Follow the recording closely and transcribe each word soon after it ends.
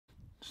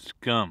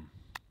Scum.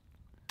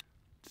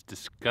 It's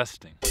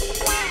disgusting.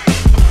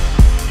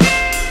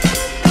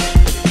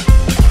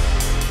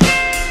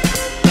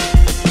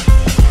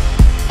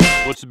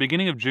 Well, it's the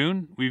beginning of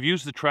June. We've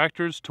used the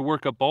tractors to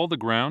work up all the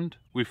ground.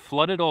 We've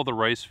flooded all the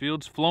rice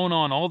fields, flown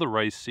on all the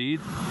rice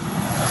seed.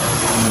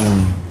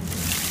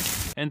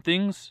 And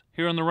things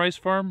here on the rice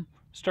farm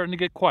starting to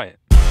get quiet.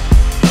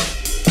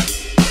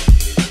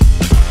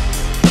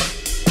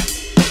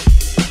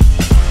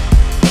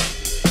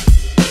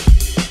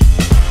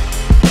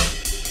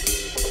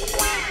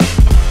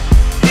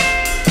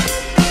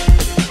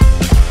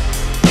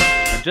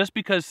 Just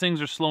because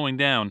things are slowing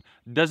down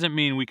doesn't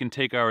mean we can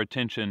take our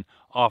attention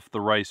off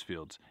the rice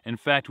fields. In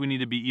fact, we need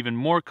to be even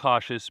more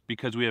cautious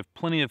because we have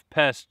plenty of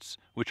pests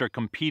which are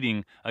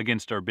competing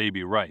against our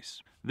baby rice.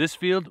 This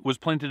field was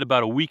planted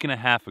about a week and a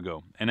half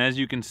ago, and as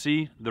you can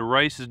see, the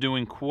rice is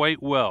doing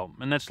quite well,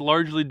 and that's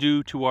largely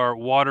due to our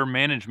water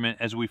management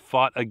as we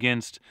fought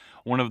against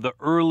one of the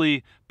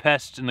early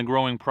pests in the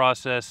growing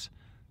process,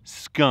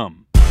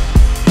 scum.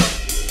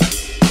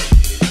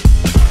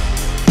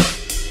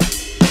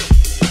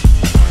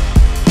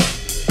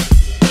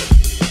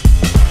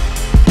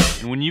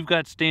 And when you've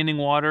got standing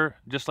water,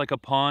 just like a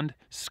pond,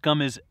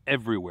 scum is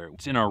everywhere.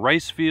 It's in our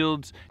rice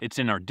fields, it's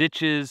in our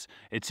ditches,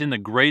 it's in the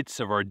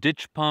grates of our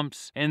ditch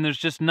pumps, and there's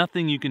just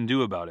nothing you can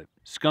do about it.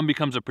 Scum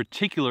becomes a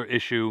particular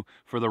issue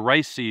for the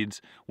rice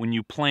seeds when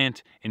you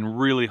plant in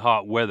really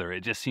hot weather.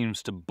 It just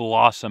seems to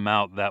blossom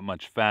out that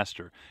much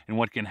faster. And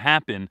what can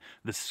happen,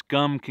 the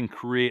scum can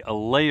create a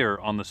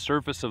layer on the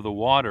surface of the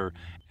water,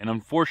 and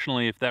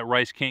unfortunately, if that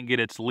rice can't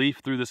get its leaf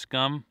through the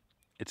scum,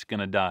 it's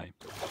gonna die.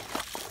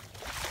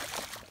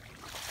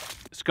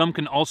 Scum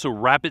can also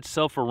wrap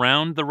itself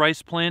around the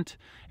rice plant,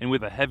 and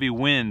with a heavy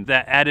wind,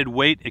 that added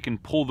weight, it can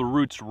pull the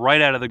roots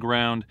right out of the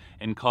ground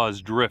and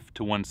cause drift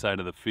to one side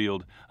of the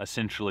field,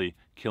 essentially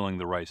killing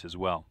the rice as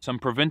well. Some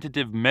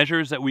preventative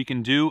measures that we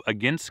can do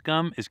against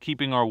scum is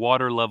keeping our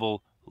water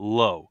level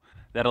low.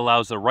 That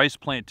allows the rice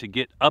plant to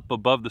get up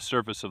above the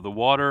surface of the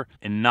water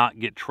and not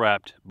get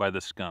trapped by the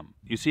scum.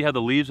 You see how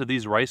the leaves of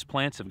these rice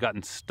plants have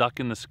gotten stuck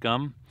in the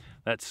scum?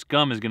 That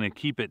scum is going to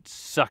keep it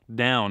sucked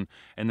down,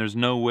 and there's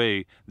no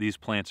way these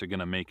plants are going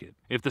to make it.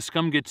 If the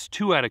scum gets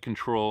too out of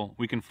control,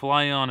 we can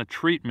fly on a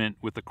treatment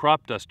with the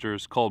crop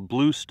dusters called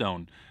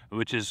bluestone,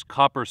 which is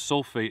copper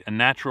sulfate, a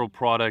natural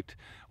product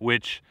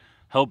which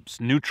helps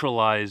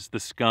neutralize the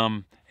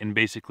scum and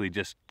basically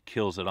just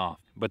kills it off.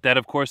 But that,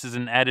 of course, is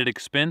an added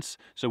expense,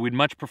 so we'd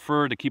much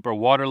prefer to keep our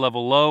water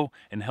level low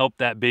and help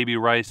that baby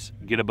rice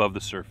get above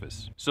the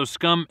surface. So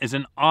scum is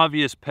an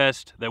obvious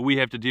pest that we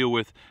have to deal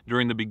with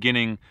during the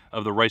beginning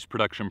of the rice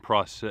production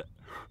process.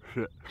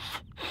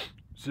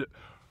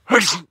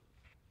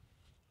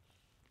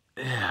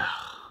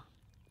 It's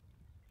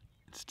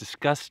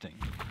disgusting.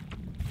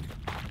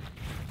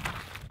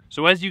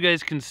 So as you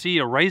guys can see,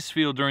 a rice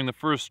field during the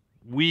first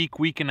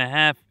week and a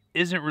half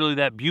isn't really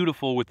that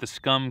beautiful with the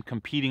scum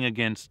competing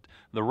against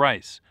the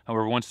rice.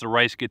 However, once the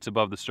rice gets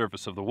above the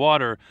surface of the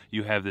water,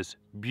 you have this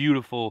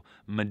beautiful,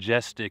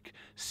 majestic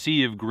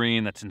sea of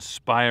green that's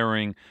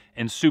inspiring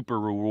and super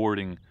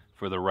rewarding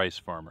for the rice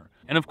farmer.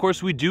 And of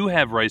course, we do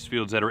have rice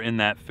fields that are in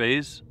that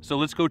phase. So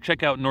let's go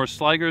check out North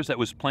Sligers that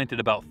was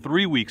planted about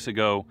 3 weeks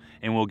ago,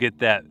 and we'll get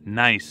that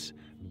nice,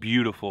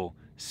 beautiful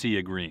sea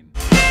of green.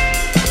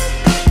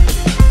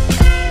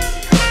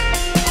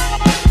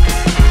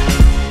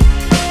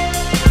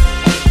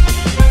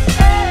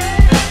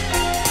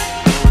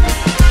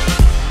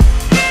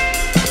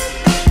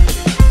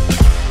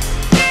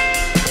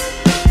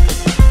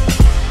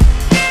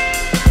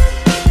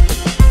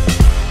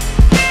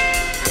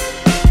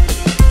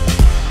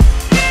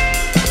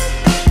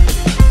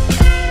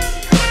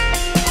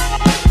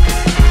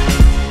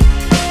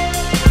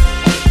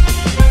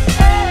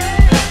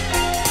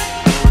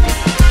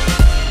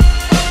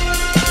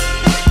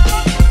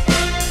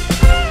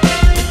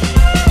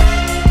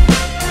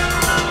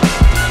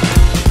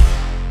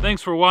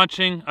 Thanks for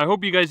watching. I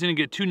hope you guys didn't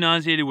get too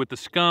nauseated with the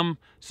scum.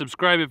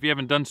 Subscribe if you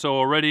haven't done so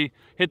already.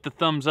 Hit the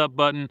thumbs up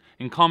button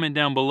and comment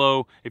down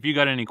below if you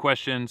got any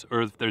questions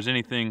or if there's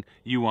anything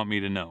you want me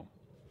to know.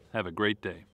 Have a great day.